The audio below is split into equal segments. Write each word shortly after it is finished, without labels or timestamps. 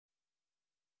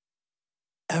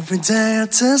Every day I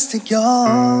tested your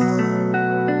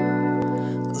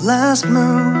last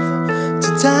move.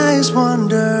 Today's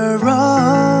wondrous.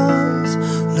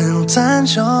 Little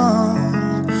tension.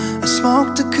 I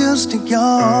smoked acoustic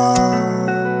y'all.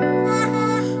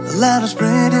 Let us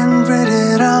breathe in, breathe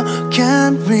it out.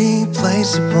 Can't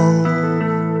replaceable,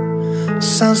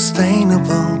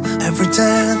 sustainable. Every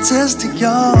day I tested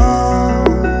y'all.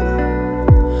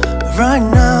 Right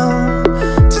now,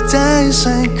 today's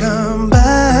ain't come back.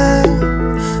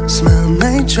 Smell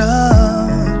nature,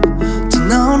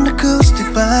 turn on the acoustic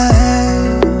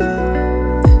babe.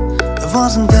 It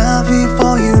wasn't there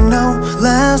before, you know.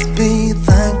 Let's be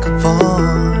thankful.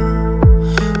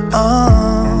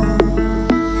 Oh,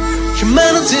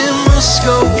 humanity must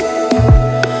go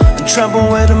and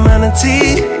travel with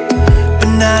humanity, but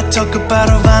not talk about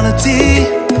our vanity.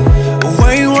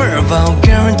 We were about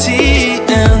guarantee,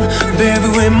 and baby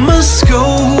we must go.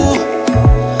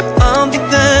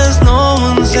 There's no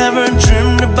one's ever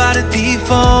dreamed about it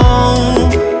before.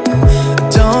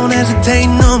 Don't hesitate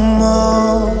no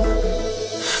more.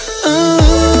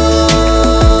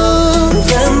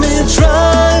 Let me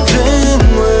drive in,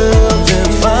 we'll be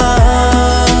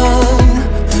fine.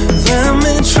 Let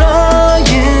me try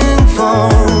and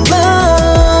fall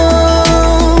love.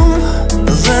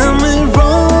 Let me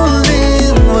roll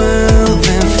in, we'll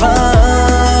be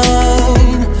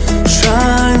fine.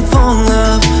 Try and fall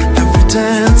love.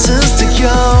 Dances to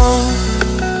you.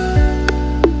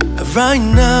 Right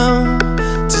now,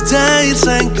 today's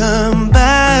ain't come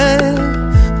back.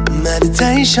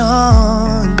 Meditation,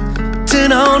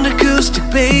 turn on the acoustic,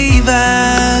 baby.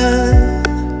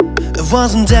 It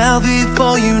wasn't there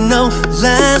before, you know.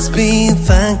 Let's be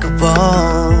thankful.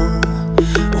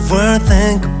 We're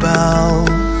thankful.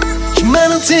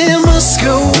 Humanity must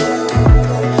go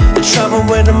and travel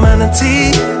with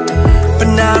humanity, but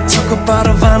now talk about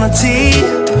our vanity.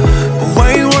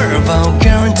 We were about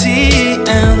guarantee,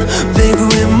 and baby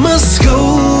we must go.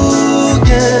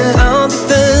 Yeah, out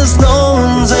there's no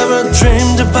one's ever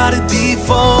dreamed about it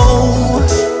before.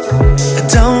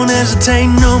 Don't hesitate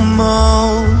no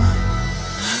more.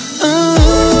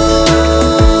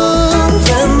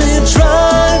 Let me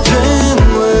drive in,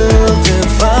 we'll be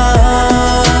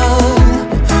fine.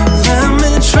 Let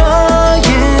me try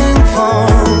and fall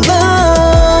love.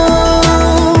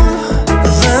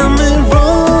 Let me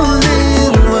roll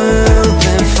in, we'll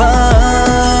be fine.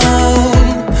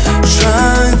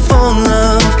 Try for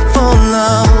love, for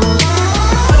love.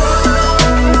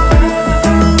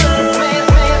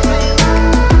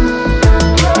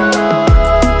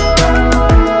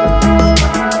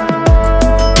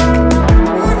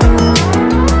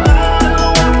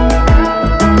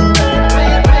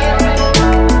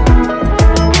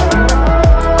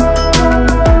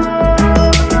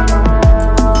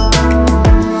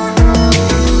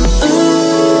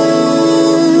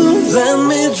 Let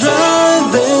me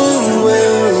drive in,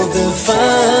 we'll be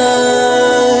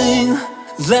fine.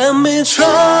 Let me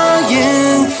try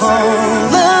and fall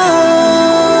love.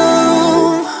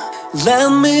 Let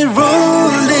me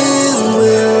roll in,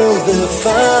 we'll be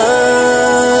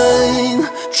fine.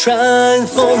 Try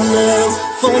for love,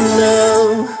 for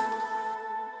love.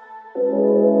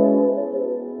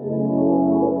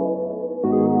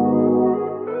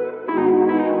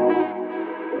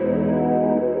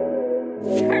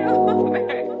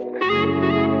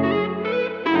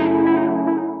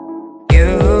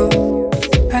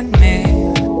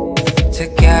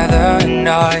 Together, and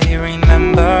I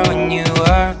remember when you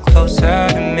were closer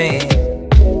to me.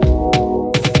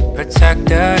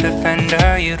 Protector,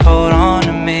 defender, you'd hold on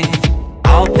to me.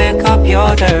 I'll pick up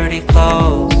your dirty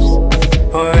clothes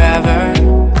forever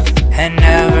and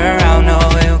ever. I'll know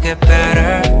it'll get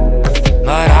better,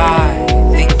 but I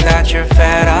think that you're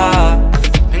fed up.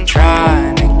 Been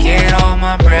trying to get all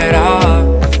my bread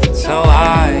up so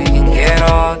I can get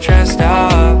all dressed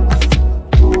up.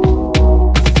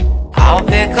 I'll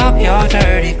pick up your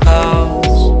dirty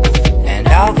clothes and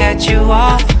I'll get you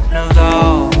one of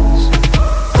those.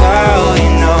 Girl,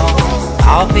 you know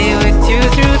I'll be with you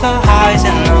through the highs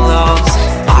and the lows.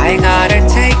 I gotta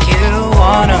take you to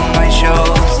one of my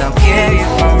shows. I'll give you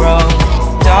a road.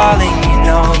 Darling, you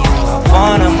know you are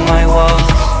one of my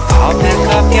woes. I'll pick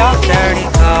up your dirty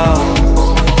clothes.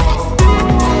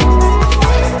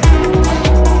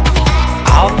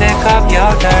 I'll pick up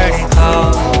your dirty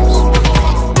clothes.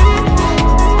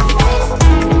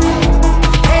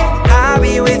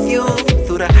 Be with you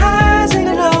through the highs and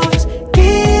the lows.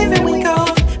 Give and we go,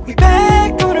 we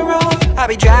back on the road. I'll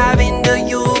be driving to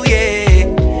you, yeah.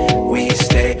 We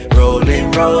stay rolling,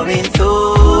 rolling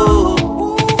through.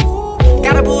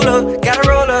 Gotta pull up, gotta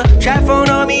roll up.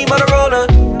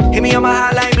 Hit me on my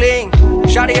hotline bling.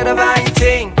 Shawty got a value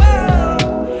ting.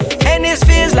 And this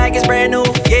feels like it's brand new,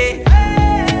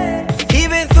 yeah.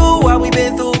 Even through what we've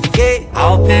been through, yeah.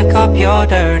 I'll pick up your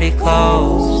dirty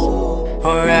clothes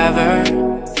forever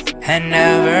and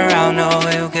never. I'll know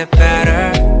it'll get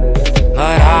better,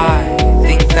 but I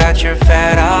think that you're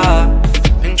fed up.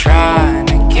 Been trying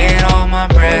to get all my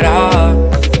bread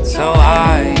up so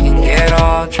I can get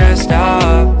all dressed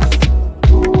up.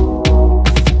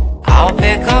 I'll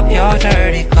pick up your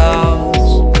dirty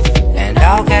clothes and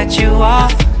I'll get you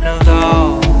off of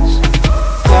those.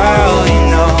 Girl, you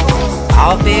know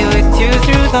I'll be with you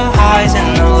through the highs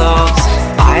and the lows.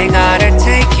 I gotta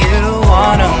take you to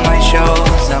one of my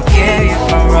shows. I'll give you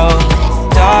front row.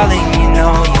 Darling, you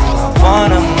know you are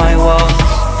one of my woes.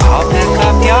 I'll pick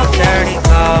up your dirty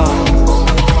clothes.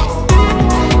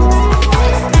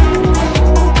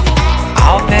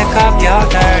 I'll pick up your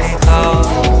dirty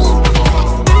clothes.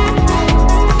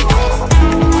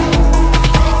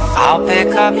 I'll pick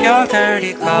up your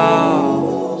dirty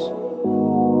clothes.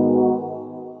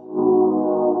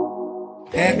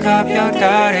 Pick up your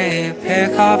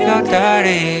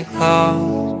dirty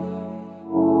clothes.